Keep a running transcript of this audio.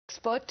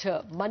Expert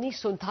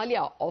Manish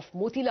Sonthalia of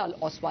Motilal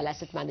Oswal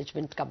Asset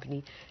Management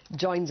Company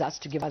joins us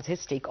to give us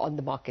his take on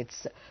the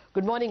markets.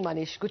 Good morning,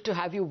 Manish. Good to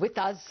have you with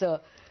us.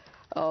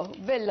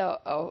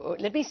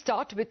 Let me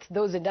start with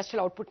those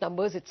industrial output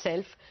numbers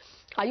itself.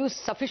 Are you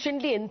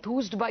sufficiently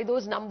enthused by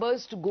those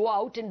numbers to go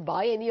out and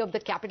buy any of the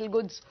capital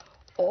goods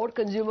or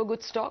consumer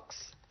goods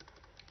stocks?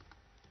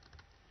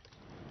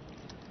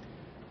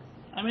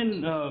 I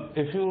mean,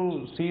 if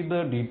you see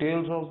the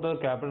details of the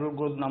capital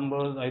goods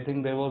numbers, I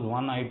think there was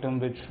one item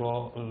which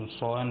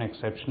saw an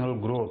exceptional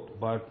growth,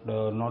 but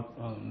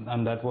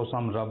and that was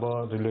some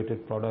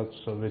rubber-related products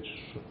which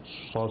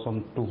saw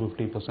some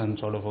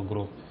 250% sort of a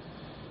growth.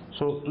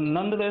 So,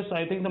 nonetheless,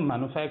 I think the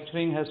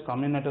manufacturing has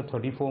come in at a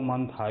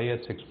 34-month high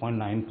at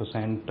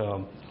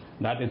 6.9%.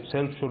 That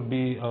itself should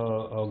be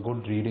a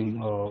good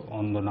reading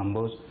on the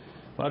numbers.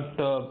 But,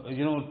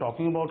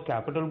 talking about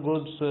capital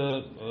goods,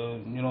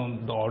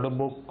 the order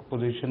book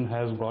position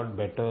has got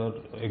better.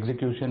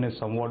 Execution is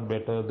somewhat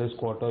better. This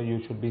quarter,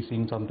 you should be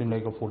seeing something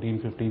like a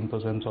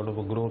 14-15% sort of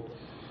a growth.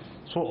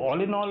 So,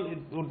 all in all,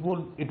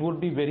 it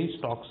would be very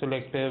stock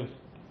selective.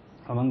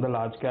 Among the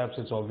large caps,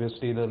 it's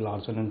obviously the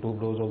Larsen and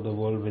Toubros of the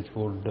world which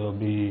would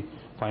be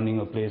finding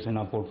a place in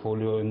our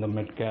portfolio. In the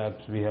mid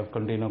caps, we have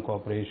Container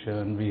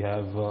Corporation, we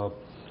have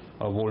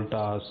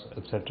Voltas,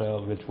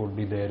 etc., which would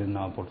be there in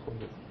our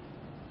portfolio.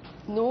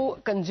 No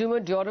consumer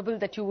durable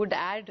that you would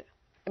add?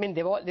 I mean,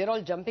 they're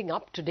all jumping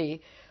up today.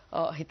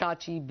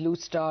 Hitachi, Blue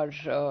Star,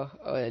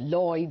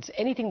 Lloyds,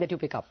 anything that you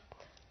pick up?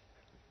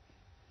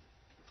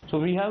 So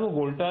we have a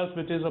Voltas,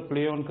 which is a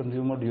play on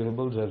consumer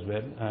durables as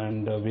well,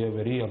 and we are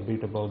very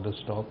upbeat about the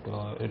stock.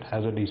 It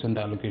has a decent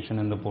allocation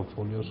in the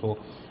portfolio, so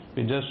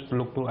we just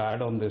look to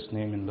add on this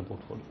name in the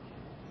portfolio.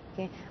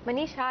 Okay.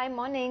 Manish, hi,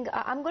 morning.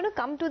 I'm going to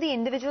come to the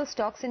individual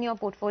stocks in your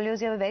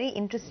portfolios. You have a very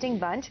interesting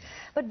bunch.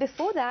 But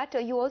before that,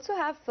 you also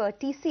have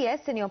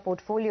TCS in your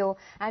portfolio.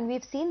 And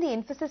we've seen the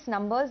Infosys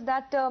numbers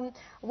that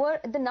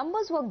the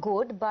numbers were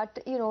good, but,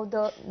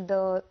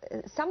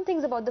 some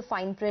things about the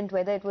fine print,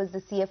 whether it was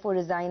the CFO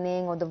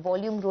resigning or the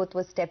volume growth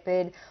was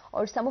tepid,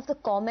 or some of the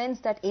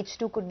comments that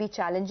H2 could be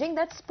challenging,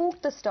 that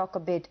spooked the stock a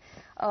bit.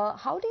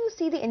 How do you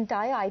see the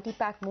entire IT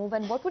pack move,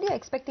 and what would your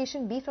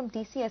expectation be from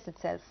TCS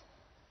itself?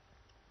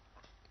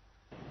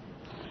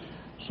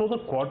 So the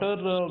quarter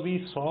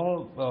we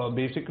saw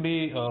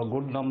basically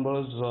good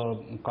numbers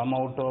come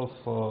out of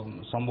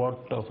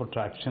somewhat of a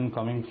traction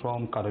coming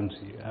from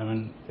currency. I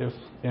mean, if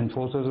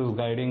Infosys is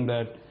guiding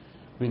that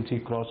we'll see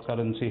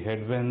cross-currency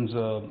headwinds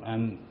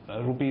and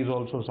rupee is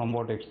also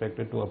somewhat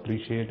expected to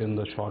appreciate in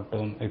the short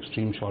term,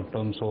 extreme short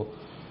term. So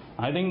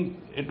I think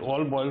it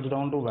all boils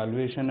down to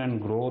valuation and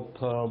growth.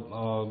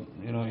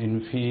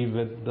 Infi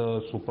with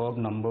the superb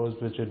numbers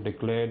which it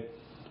declared,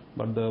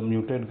 but the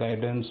muted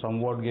guidance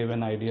somewhat gave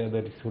an idea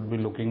that it should be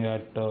looking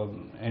at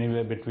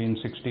anywhere between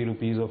 60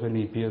 rupees of an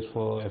EPS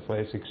for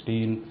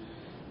FY16,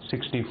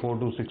 64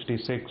 to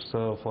 66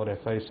 for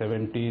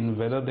FY17.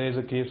 Whether there is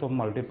a case of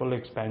multiple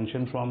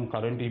expansion from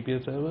current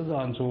EPS levels, the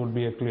answer would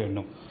be a clear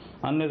no.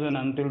 Unless and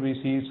until we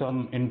see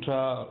some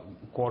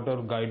intra-quarter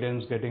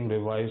guidance getting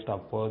revised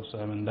upwards,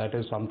 I mean, that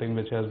is something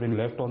which has been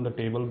left on the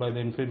table by the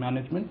Infi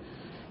management.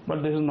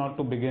 But this is not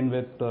to begin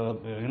with,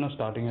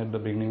 starting at the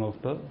beginning of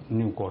the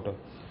new quarter.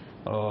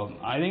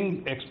 I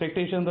think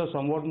expectations are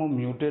somewhat more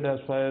muted as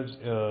far as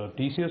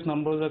TCS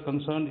numbers are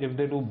concerned. If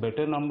they do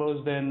better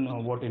numbers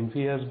than what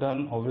Infi has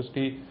done,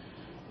 obviously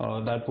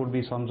that would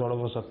be some sort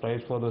of a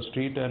surprise for the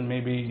street, and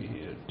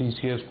maybe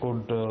TCS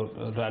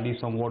could rally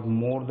somewhat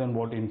more than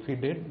what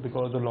Infi did,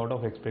 because a lot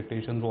of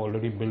expectations were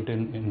already built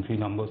in Infi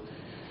numbers.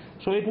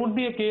 So it would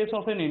be a case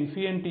of an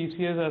Infi and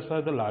TCS as far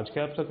as the large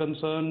caps are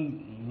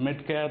concerned.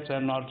 Mid caps,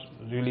 I'm not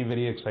really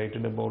very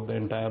excited about the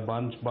entire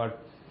bunch, but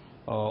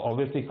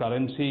obviously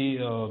currency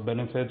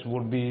benefits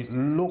would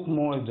look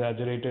more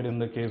exaggerated in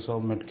the case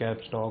of mid cap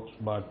stocks,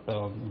 but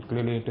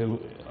clearly it is,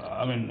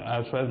 I mean,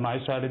 as far as my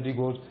strategy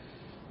goes,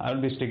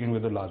 I'll be sticking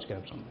with the large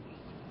caps only.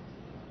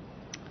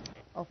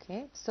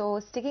 Okay, so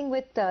sticking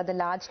with the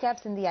large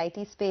caps in the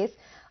IT space,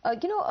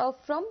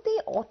 from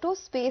the auto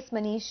space,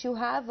 Manish, you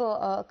have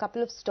a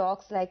couple of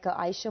stocks like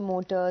Eicher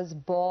Motors,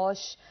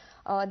 Bosch,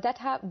 that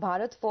have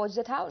Bharat Forge,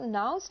 that have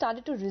now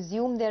started to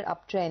resume their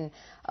uptrend.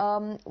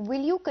 Will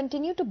you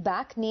continue to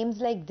back names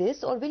like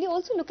this, or will you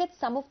also look at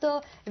some of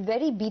the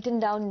very beaten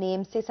down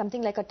names, say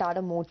something like a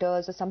Tata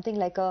Motors or something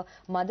like a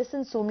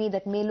Motherson Sumi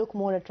that may look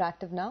more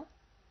attractive now?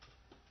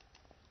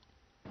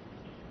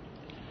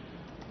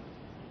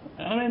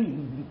 I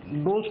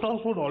mean, those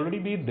stocks would already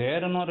be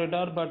there on our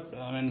radar, but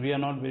I mean, we are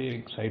not very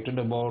excited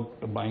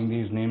about buying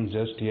these names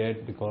just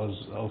yet because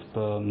of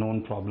the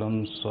known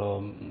problems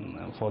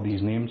for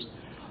these names.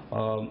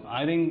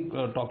 I think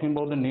talking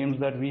about the names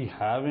that we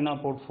have in our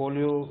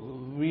portfolio,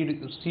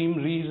 we seem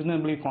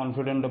reasonably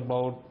confident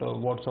about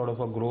what sort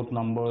of a growth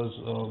numbers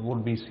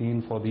would be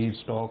seen for these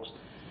stocks.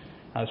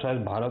 As far as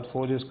Bharat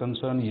Forge is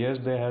concerned, yes,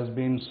 there has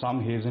been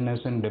some haziness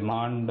in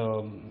demand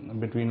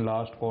between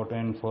last quarter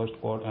and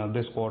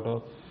this quarter.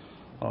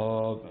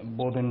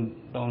 both in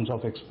terms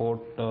of export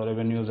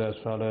revenues as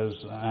well as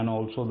and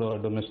also the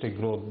domestic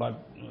growth.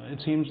 But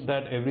it seems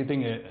that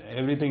everything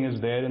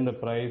is there in the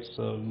price.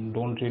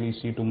 Don't really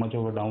see too much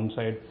of a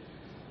downside.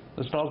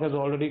 The stock has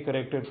already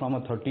corrected from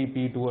a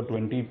 30p to a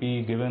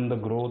 20p. Given the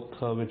growth,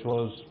 which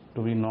was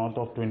to be north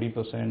of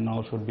 20%,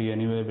 now should be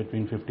anywhere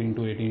between 15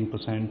 to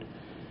 18%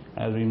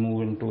 as we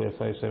move into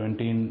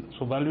FY17.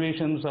 So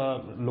valuations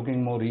are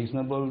looking more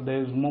reasonable.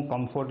 There is more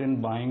comfort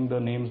in buying the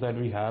names that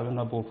we have in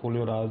our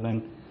portfolio rather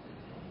than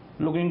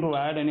looking to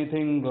add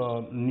anything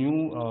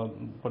new,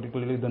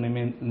 particularly the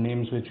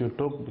names which you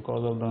took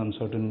because of the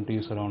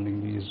uncertainty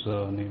surrounding these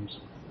names.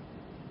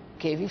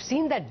 Okay, we've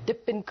seen that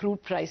dip in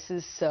crude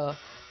prices.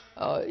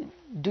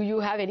 Do you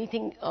have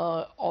anything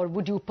or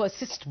would you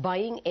persist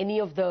buying any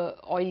of the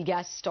oil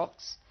gas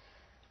stocks?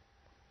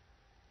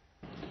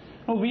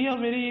 We are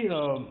very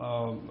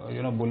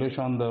bullish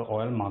on the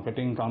oil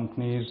marketing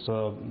companies.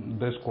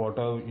 This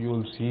quarter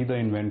you'll see the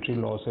inventory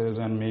losses,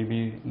 and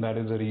maybe that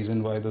is the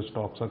reason why the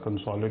stocks are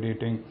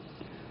consolidating.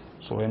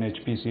 So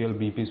NHPCL,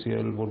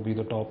 BPCL would be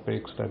the top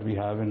picks that we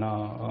have in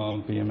our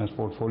PMS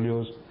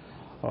portfolios.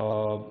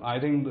 I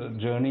think the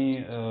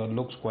journey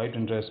looks quite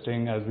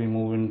interesting as we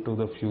move into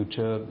the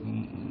future,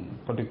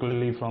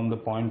 particularly from the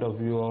point of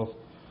view of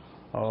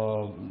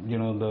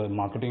the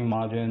marketing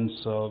margins,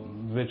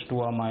 which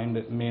to our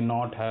mind may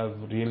not have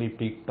really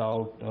peaked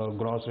out.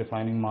 Gross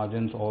refining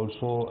margins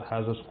also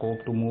has a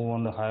scope to move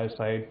on the higher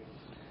side,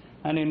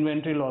 and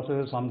inventory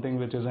losses is something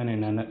which is an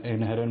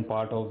inherent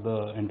part of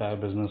the entire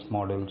business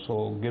model.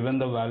 So given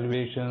the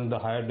valuation, the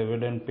higher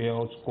dividend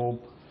payout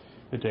scope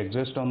which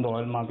exists on the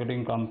oil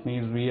marketing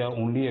companies, we are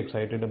only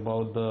excited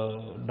about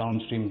the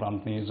downstream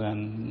companies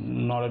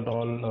and not at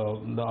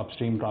all the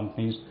upstream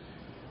companies.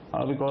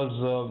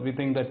 Because we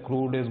think that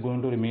crude is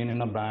going to remain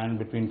in a band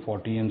between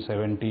 40 and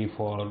 70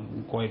 for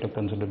quite a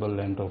considerable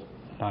length of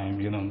time,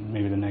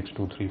 maybe the next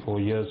 2, 3, 4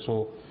 years.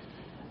 So,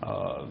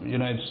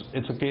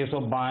 it's a case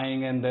of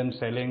buying and then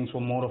selling,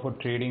 so more of a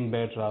trading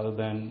bet rather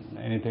than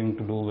anything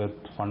to do with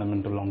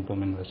fundamental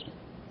long-term investing.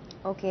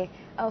 Okay.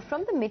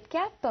 From the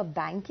mid-cap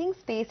banking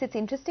space, it's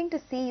interesting to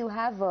see you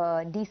have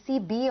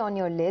DCB on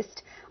your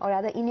list, or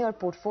rather in your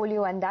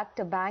portfolio, and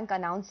that bank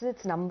announces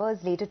its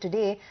numbers later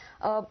today.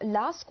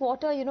 Last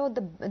quarter,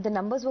 the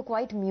numbers were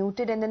quite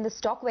muted, and then the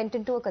stock went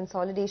into a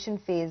consolidation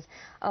phase.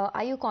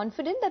 Are you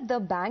confident that the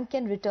bank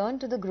can return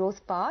to the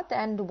growth path,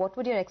 and what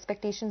would your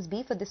expectations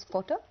be for this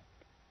quarter?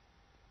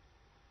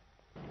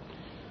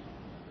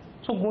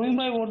 So going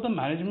by what the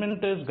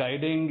management is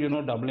guiding,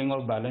 doubling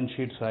of balance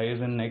sheet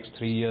size in next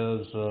 3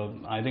 years,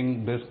 I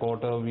think this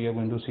quarter we are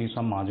going to see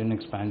some margin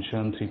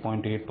expansion.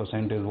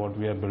 3.8% is what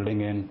we are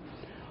building in.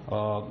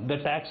 The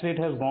tax rate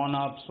has gone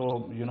up,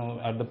 so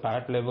at the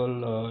PAT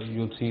level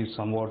you'll see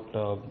somewhat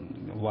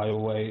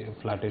YOY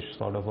flattish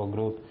sort of a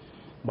growth.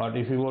 But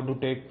if you were to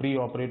take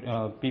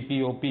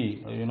PPOP,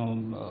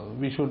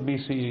 we should be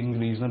seeing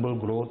reasonable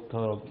growth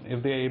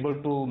if they are able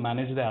to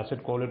manage the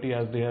asset quality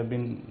as they have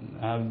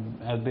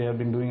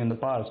been doing in the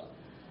past.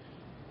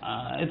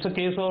 It's a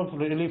case of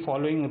really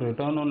following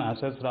return on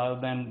assets rather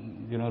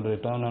than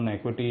return on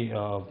equity.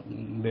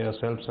 They are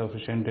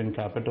self-sufficient in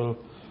capital.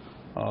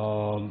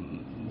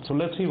 So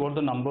let's see what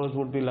the numbers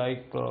would be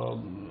like.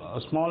 A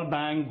small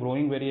bank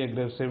growing very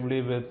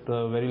aggressively with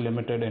very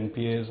limited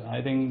NPAs.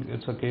 I think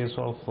it's a case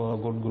of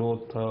good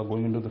growth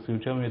going into the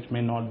future, which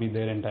may not be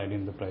there entirely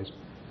in the price.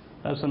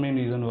 That's the main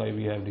reason why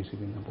we have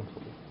DCB in the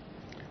portfolio.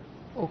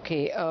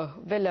 Okay,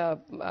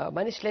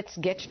 Manish, let's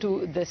get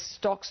to the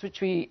stocks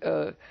which we,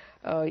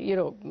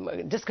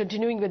 just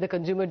continuing with the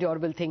consumer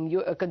durable thing,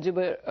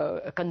 consumer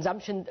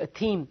consumption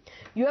theme.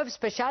 You have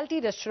specialty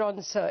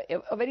restaurants,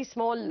 a very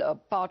small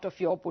part of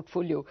your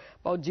portfolio,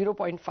 about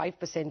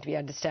 0.5% we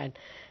understand.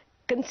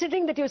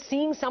 Considering that you're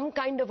seeing some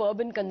kind of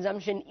urban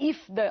consumption, if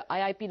the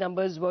IIP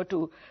numbers were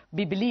to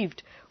be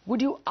believed,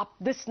 would you up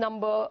this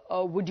number?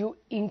 Would you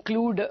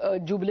include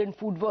Jubilant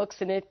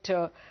FoodWorks in it?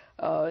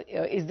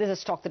 Is this a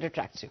stock that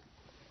attracts you?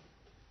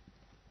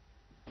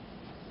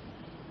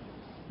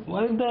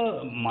 Well,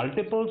 the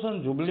multiples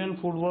on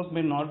Jubilant FoodWorks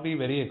may not be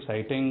very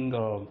exciting,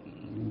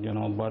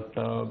 but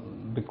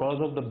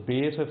because of the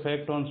base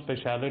effect on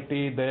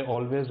specialty, there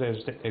always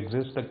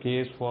exists a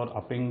case for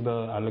upping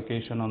the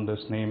allocation on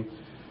this name.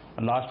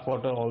 Last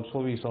quarter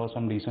also we saw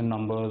some decent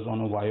numbers on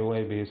a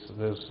YOY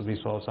basis. We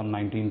saw some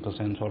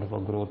 19% sort of a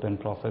growth in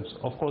profits.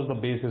 Of course, the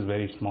base is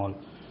very small.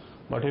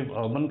 But if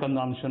urban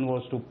consumption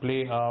was to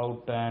play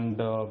out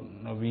and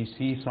we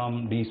see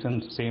some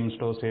decent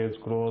same-store sales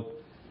growth,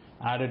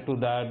 added to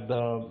that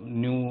the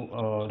new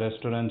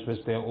restaurants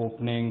which they are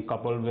opening,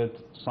 coupled with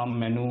some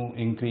menu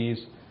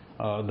increase,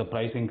 the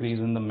price increase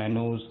in the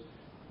menus,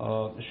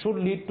 should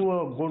lead to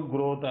a good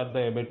growth at the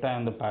EBITDA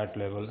and the PAT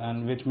level,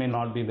 and which may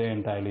not be there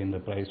entirely in the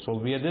price. So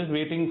we are just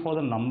waiting for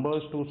the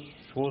numbers to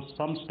show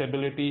some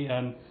stability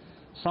and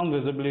some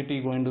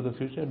visibility going to the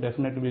future.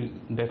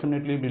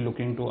 Definitely be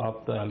looking to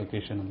up the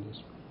allocation on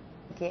this.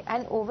 Okay,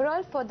 and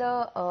overall for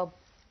the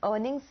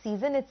earnings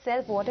season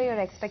itself, what are your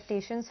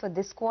expectations for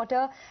this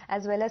quarter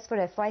as well as for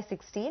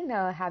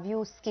FY16? Have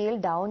you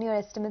scaled down your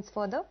estimates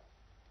further?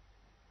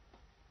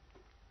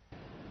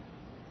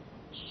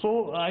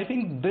 So I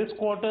think this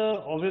quarter,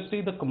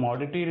 obviously the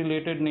commodity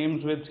related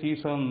names will see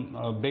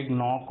some big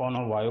knock on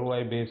a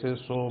YOY basis.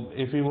 So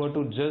if we were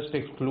to just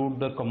exclude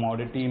the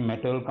commodity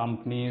metal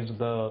companies,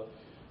 the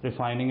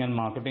refining and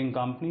marketing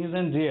companies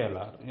and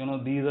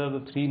JLR, these are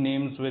the three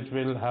names which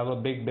will have a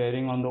big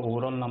bearing on the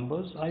overall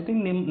numbers. I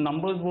think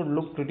numbers would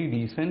look pretty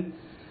decent.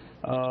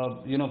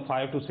 5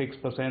 to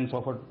 6%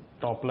 of a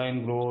top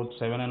line growth,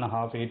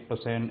 7.5%,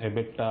 8%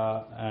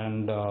 EBITDA,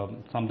 and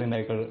something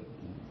like a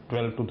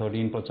 12 to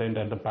 13%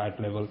 at the PAT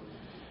level,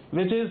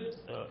 which is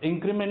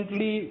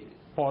incrementally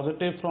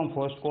positive from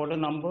first quarter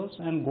numbers.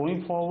 And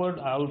going forward,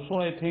 also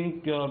I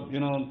think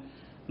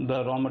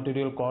the raw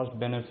material cost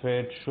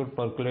benefit should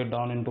percolate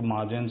down into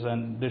margins,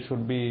 and this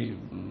should be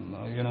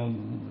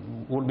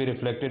would be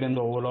reflected in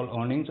the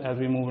overall earnings as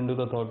we move into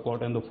the third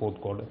quarter and the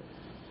fourth quarter.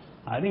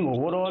 I think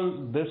overall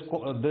this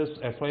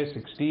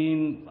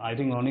FY16, I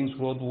think earnings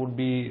growth would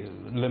be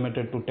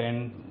limited to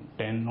 10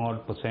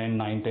 odd percent,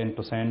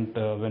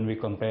 9-10% when we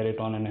compare it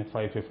on an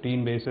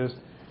FY15 basis.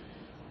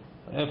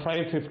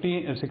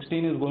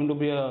 FY16 is going to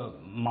be a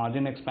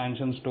margin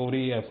expansion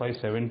story.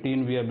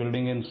 FY17 we are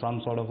building in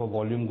some sort of a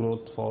volume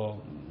growth for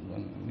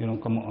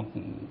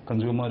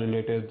consumer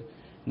related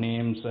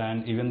names,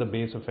 and even the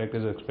base effect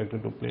is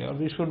expected to play out.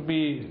 We should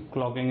be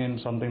clocking in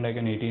something like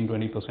an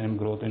 18-20%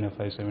 growth in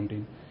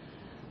FY17.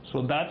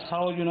 So that's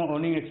how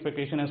earning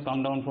expectation has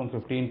come down from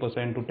 15%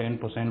 to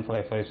 10%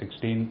 for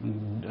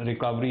FY16.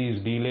 Recovery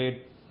is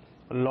delayed.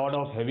 A lot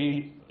of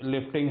heavy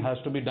lifting has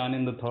to be done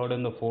in the third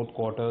and the fourth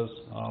quarters.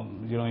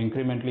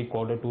 Incrementally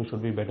quarter 2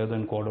 should be better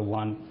than quarter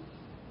 1.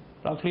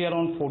 Roughly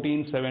around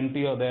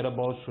 1470 or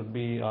thereabouts should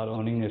be our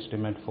earning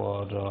estimate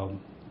for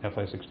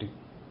FY16.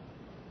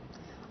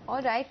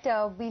 All right,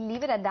 we'll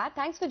leave it at that.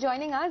 Thanks for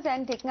joining us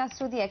and taking us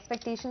through the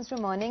expectations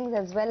from earnings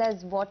as well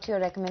as what your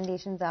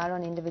recommendations are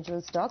on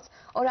individual stocks,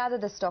 or rather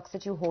the stocks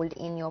that you hold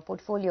in your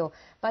portfolio.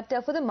 But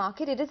for the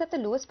market, it is at the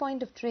lowest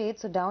point of trade,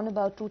 so down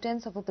about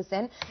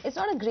 0.2%. It's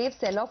not a grave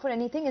sell-off or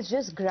anything, it's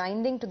just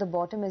grinding to the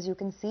bottom, as you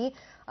can see.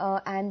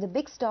 And the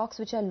big stocks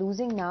which are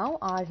losing now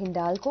are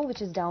Hindalco,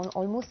 which is down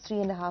almost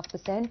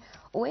 3.5%,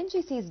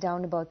 ONGC is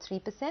down about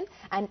 3%,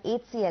 and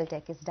HCL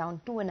Tech is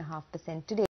down 2.5% today.